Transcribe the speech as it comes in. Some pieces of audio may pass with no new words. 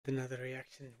Another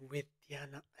reaction with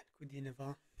Diana and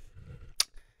Kudinova.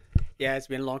 Yeah, it's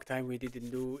been a long time we didn't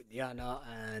do Diana,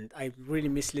 and I really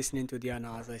miss listening to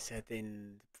Diana. As I said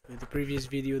in the previous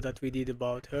video that we did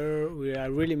about her, I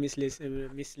really miss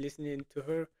listening to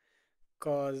her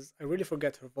because I really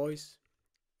forget her voice,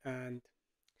 and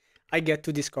I get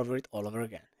to discover it all over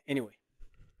again. Anyway,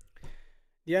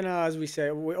 Diana, as we say,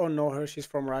 we all know her. She's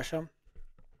from Russia.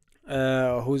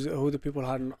 Who the people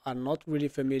are not really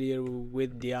familiar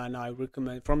with Diana, I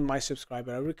recommend from my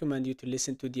subscriber. I recommend you to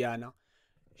listen to Diana.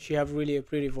 She have really a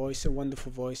pretty voice, a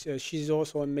wonderful voice. She's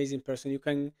also an amazing person. You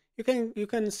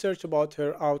can search about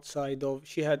her outside of.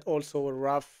 She had also a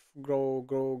rough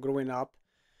growing up.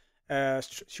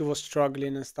 She was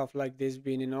struggling and stuff like this,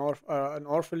 being in an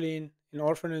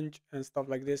orphanage and stuff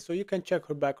like this. So you can check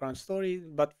her background story.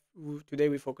 But today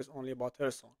we focus only about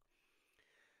her song.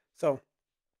 So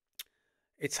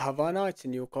it's Havana. It's a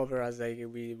new cover as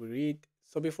we read.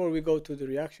 So before we go to the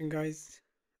reaction, guys,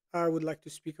 I would like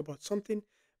to speak about something.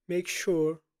 Make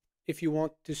sure if you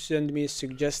want to send me a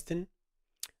suggestion,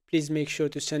 please make sure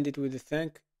to send it with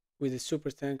a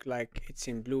super thank, like it's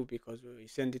in blue, because you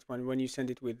send it when you send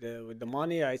it with the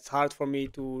money, it's hard for me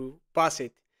to pass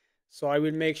it. So I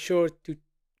will make sure to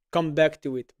come back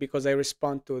to it because I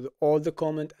respond to all the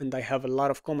comment, and I have a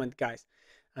lot of comment, guys,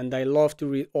 and I love to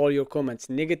read all your comments,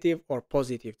 negative or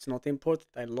positive. It's not important.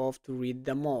 I love to read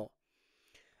them all,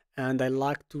 and I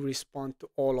like to respond to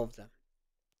all of them.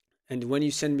 And when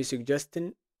you send me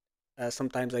suggestion,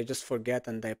 sometimes I just forget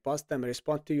and I pass them,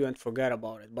 respond to you and forget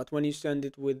about it. But when you send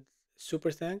it with super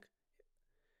thank,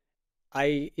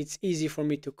 it's easy for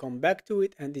me to come back to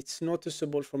it, and it's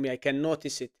noticeable for me. I can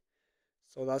notice it.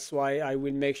 So that's why I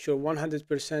will make sure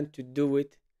 100% to do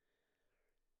it.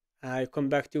 I come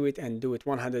back to it and do it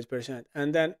 100%.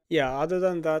 And then, yeah, other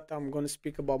than that, I'm going to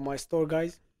speak about my store,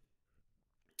 guys.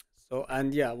 So,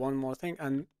 and yeah, one more thing.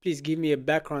 And please give me a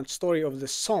background story of the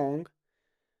song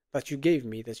that you gave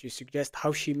me, that you suggest,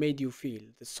 how she made you feel.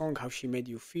 The song, how she made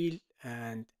you feel.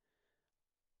 And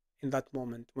in that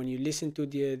moment, when you listen to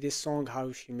this song,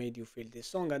 how she made you feel this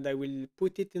song. And I will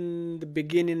put it in the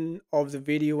beginning of the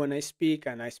video when I speak.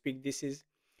 And I speak, this is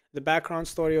the background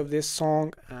story of this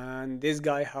song, and this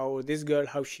girl,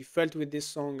 how she felt with this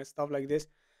song and stuff like this.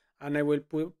 And I will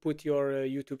put your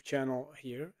YouTube channel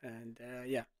here. And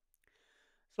yeah,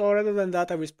 so rather than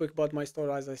that, I will speak about my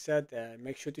store. As I said,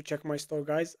 make sure to check my store,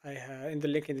 guys. I have in the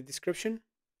link in the description,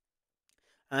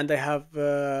 and I have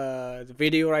the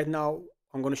video right now.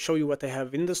 I'm going to show you what I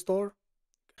have in the store.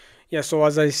 Yeah, so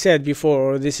as I said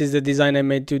before, this is the design I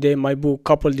made today, my book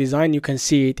couple design. You can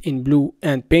see it in blue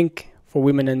and pink for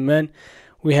women and men.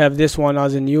 We have this one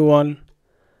as a new one.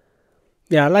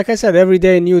 Yeah, like I said, every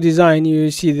day new design.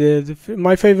 You see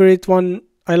my favorite one.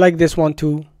 I like this one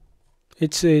too.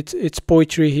 It's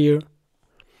poetry here.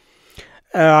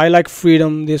 I like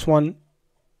freedom, this one.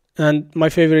 And my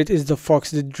favorite is the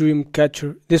fox, the dream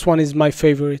catcher. This one is my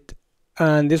favorite.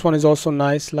 And this one is also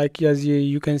nice, like as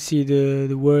you can see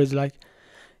the words, like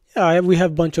yeah, we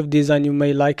have a bunch of design. You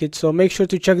may like it, so make sure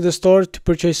to check the store to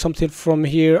purchase something from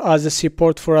here as a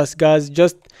support for us, guys.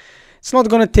 Just it's not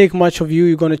gonna take much of you.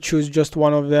 You're gonna choose just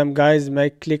one of them, guys.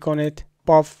 Make click on it,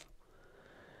 puff,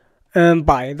 and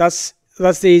buy. That's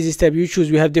the easy step. You choose.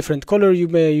 We have different color.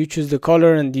 You choose the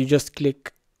color and you just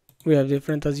click. We have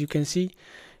different, as you can see,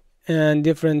 and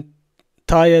different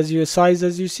tie as your size,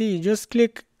 as you see. Just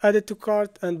click add it to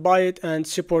cart and buy it and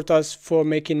support us for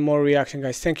making more reaction,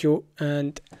 guys. Thank you,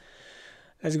 and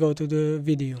let's go to the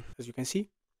video. As you can see,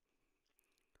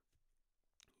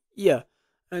 yeah,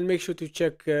 and make sure to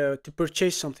check to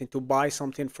purchase something, to buy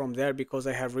something from there, because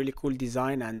I have really cool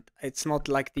design, and it's not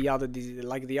like the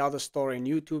other store in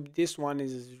YouTube. This one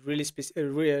is really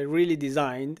really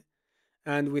designed,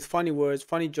 and with funny words,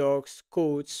 funny jokes,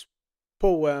 quotes,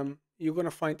 poem. You're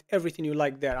gonna find everything you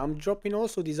like there. I'm dropping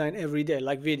also design every day,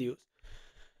 like videos.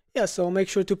 Yeah, so make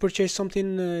sure to purchase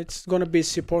something. It's gonna be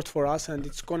support for us, and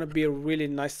it's gonna be a really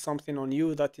nice something on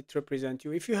you that it represents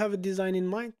you. If you have a design in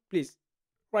mind, please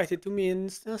write it to me in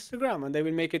Instagram, and I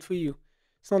will make it for you.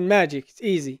 It's not magic. It's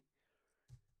easy.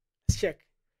 Let's check.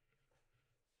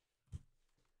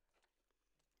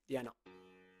 Yeah, no.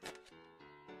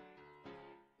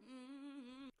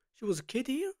 She was a kid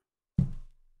here.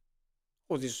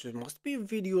 Oh, this must be a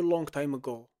video a long time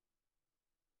ago.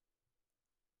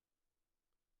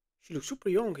 She looks super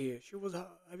young here. She was,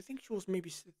 I think she was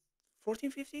maybe 14,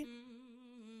 15.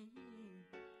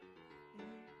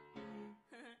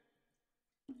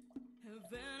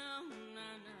 Havana, na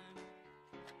na.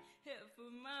 Half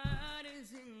of my heart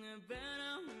is in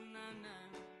Havana, na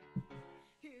na.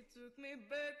 He took me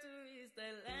back to East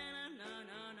Atlanta, na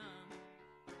na na.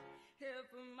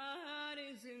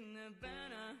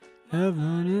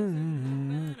 Havana.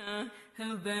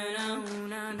 Havana, ooh,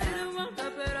 nah, nah. I don't want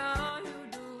up at all, you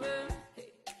do it. Hey,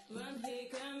 when he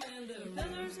come in the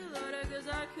there's a lot of 'cause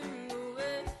I can move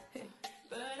it. Hey,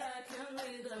 but I can't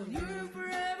wait the you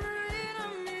forever in a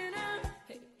minute.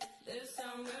 Hey, there's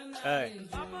somewhere that Hey,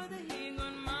 is up on the hang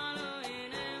on my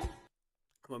in it.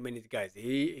 come on, minute, guys.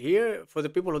 Here, for the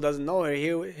people who doesn't know her,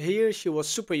 here she was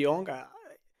super young.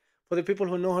 For the people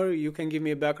who know her, you can give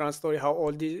me a background story how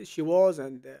old she was,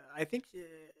 and I think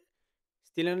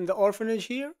still in the orphanage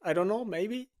here. I don't know,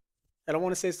 maybe. I don't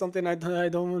want to say something I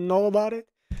don't know about it.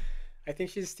 I think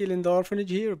she's still in the orphanage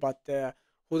here, but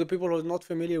for the people who are not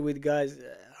familiar with, guys,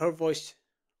 her voice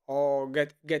or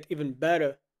get even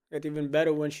better, get even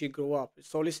better when she grew up.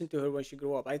 So listen to her when she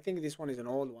grew up. I think this one is an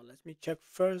old one. Let me check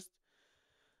first.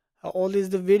 How old is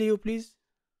the video, please?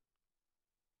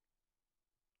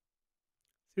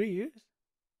 3 years?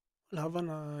 Well,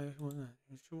 Havana,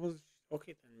 she was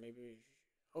okay then. Maybe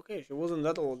okay. She wasn't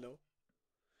that old though.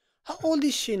 How old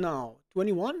is she now?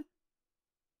 21?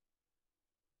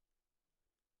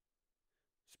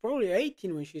 She's probably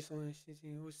 18 when she was 19.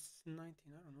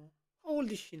 I don't know. How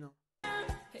old is she now?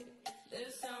 Hey,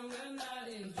 there's somewhere that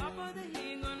is up on the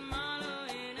hang on my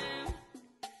in it.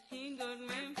 He got me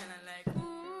kinda like ooh,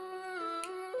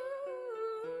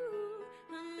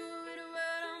 I knew it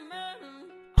when I met him.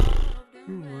 All of them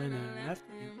when When I I left left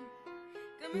you. him.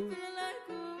 Got me Ooh, feeling like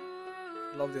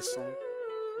I love this song.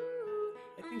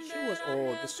 I think she was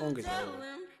old. The song is tell old.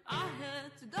 him I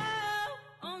had to go.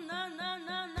 Oh no no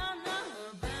no no no.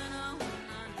 Havana, ooh,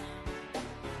 nah, nah.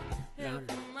 Nah, Half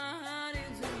nah. of my heart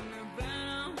is in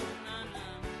Havana, ooh, nah,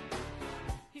 nah.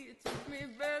 He took me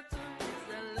back to his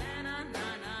Atlanta,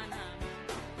 nah, nah, nah.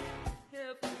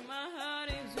 Half of my heart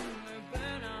is in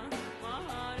Havana. My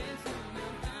heart is in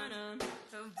Havana,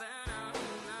 Havana,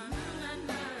 ooh, nah, nah,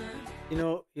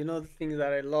 nah. You know the thing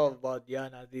that I love about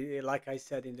Diana, like I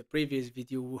said in the previous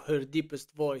video, her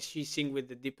deepest voice. She sing with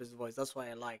the deepest voice. That's why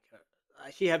I like her.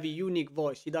 She have a unique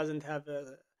voice. She doesn't have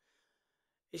a.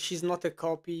 She's not a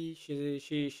copy.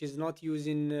 She's not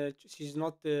using. She's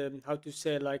not how to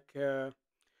say, like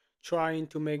trying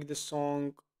to make the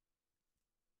song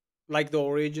like the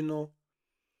original.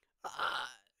 Uh,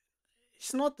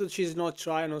 it's not that she's not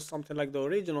trying or something like the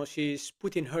original. She's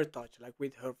putting her touch, like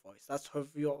with her voice. That's her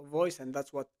voice, and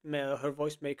that's what her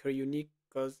voice make her unique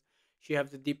because she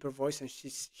have the deeper voice and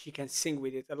she can sing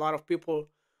with it. A lot of people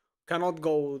cannot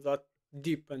go that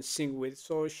deep and sing with,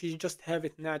 so she just have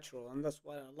it natural, and that's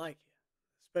why I like it,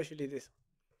 especially this.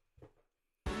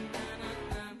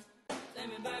 Take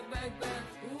me back, back, back.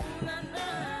 Ooh, na na.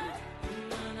 Ooh,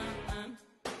 na na na.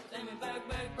 Take me back,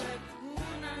 back, back. Ooh,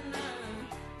 na na.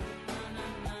 Ooh, na na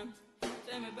na.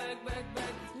 Take me back, back,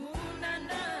 back. Ooh, na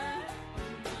na.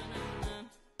 Ooh, na na na.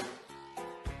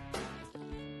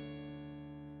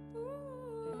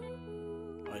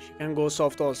 Oh, she can go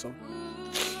soft also.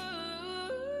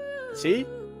 See?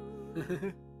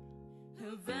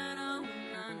 Havana, ooh,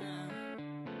 na na.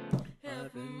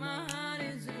 Half of my heart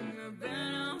is in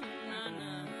Havana, ooh, na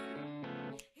na.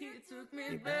 He took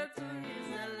me back to his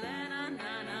Atlanta,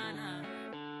 na na na.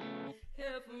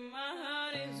 Half of my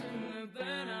heart is in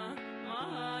Havana, my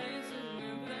heart is in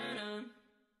Havana.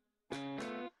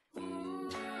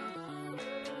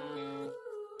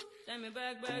 Send me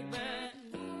back, back, back.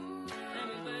 Send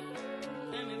me back,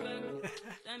 send me back,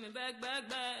 send me back, back,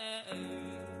 back.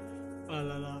 Ah,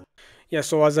 la, la. Yeah,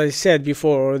 so as I said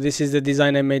before, this is the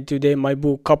design I made today, my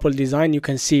book couple design. You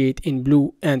can see it in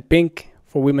blue and pink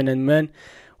for women and men.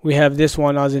 We have this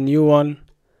one as a new one.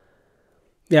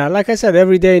 Yeah, like I said,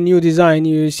 every day new design.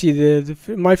 You see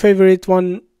my favorite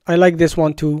one. I like this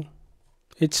one too.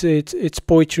 It's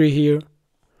poetry here.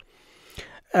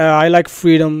 I like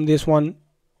freedom. This one,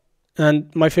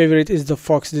 and my favorite is the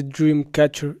fox, the dream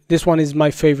catcher. This one is my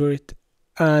favorite,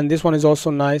 and this one is also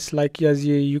nice. Like as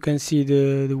you can see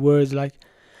the words like.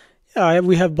 Yeah,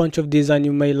 we have a bunch of design.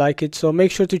 You may like it, so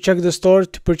make sure to check the store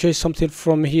to purchase something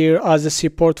from here as a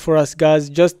support for us, guys.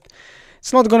 Just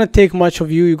it's not gonna take much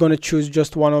of you. You're gonna choose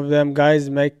just one of them, guys.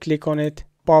 Make click on it,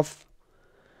 puff,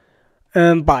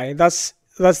 and buy. That's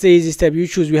the easy step. You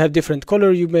choose. We have different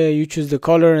color. You choose the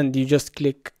color and you just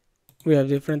click. We have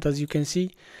different, as you can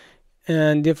see,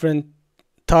 and different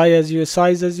tie as your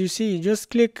size as you see. Just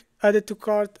click, add it to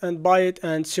cart, and buy it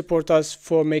and support us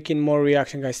for making more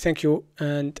reaction, guys. Thank you.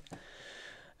 And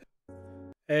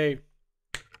hey,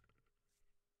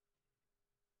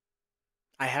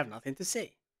 I have nothing to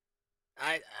say.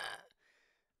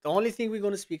 The only thing we're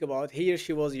gonna speak about here,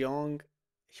 she was young.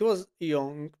 She was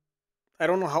young. I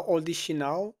don't know how old is she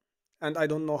now, and I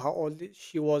don't know how old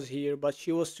she was here, but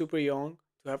she was super young.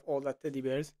 to have all that teddy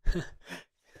bears.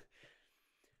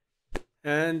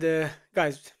 And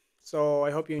guys, so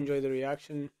I hope you enjoy the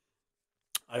reaction.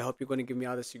 I hope you're going to give me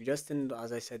other suggestions.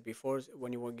 As I said before,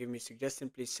 when you want to give me suggestion,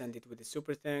 please send it with a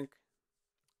super thank,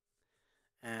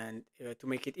 and to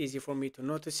make it easy for me to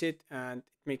notice it, and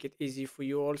make it easy for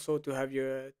you also to have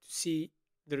your to see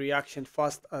the reaction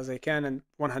fast as I can, and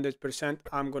 100%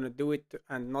 I'm going to do it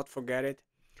and not forget it.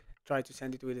 Try to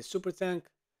send it with a super thank,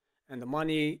 and the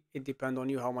money, it depends on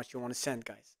you how much you want to send,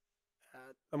 guys.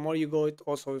 The more you go, it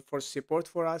also for support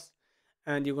for us,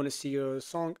 and you're going to see your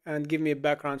song and give me a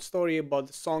background story about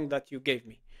the song that you gave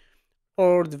me,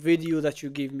 or the video that you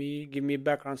give me a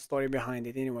background story behind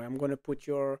it. Anyway, I'm going to put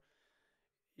your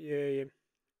uh,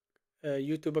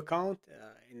 YouTube account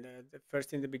in the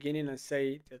first in the beginning, and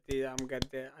say that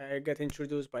I got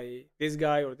introduced by this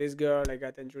guy or this girl. I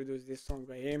got introduced this song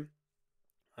by him,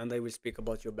 and I will speak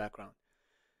about your background.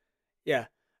 Yeah,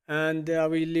 and I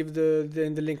will leave the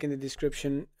link in the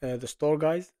description. The store,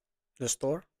 guys, the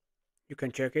store. You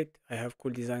can check it. I have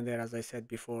cool design there, as I said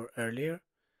before earlier.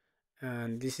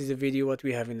 And this is a video what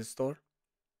we have in the store.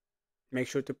 Make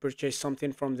sure to purchase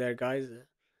something from there, guys.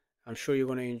 I'm sure you're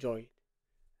gonna enjoy it.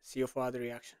 See you for other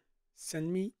reaction.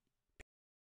 Send me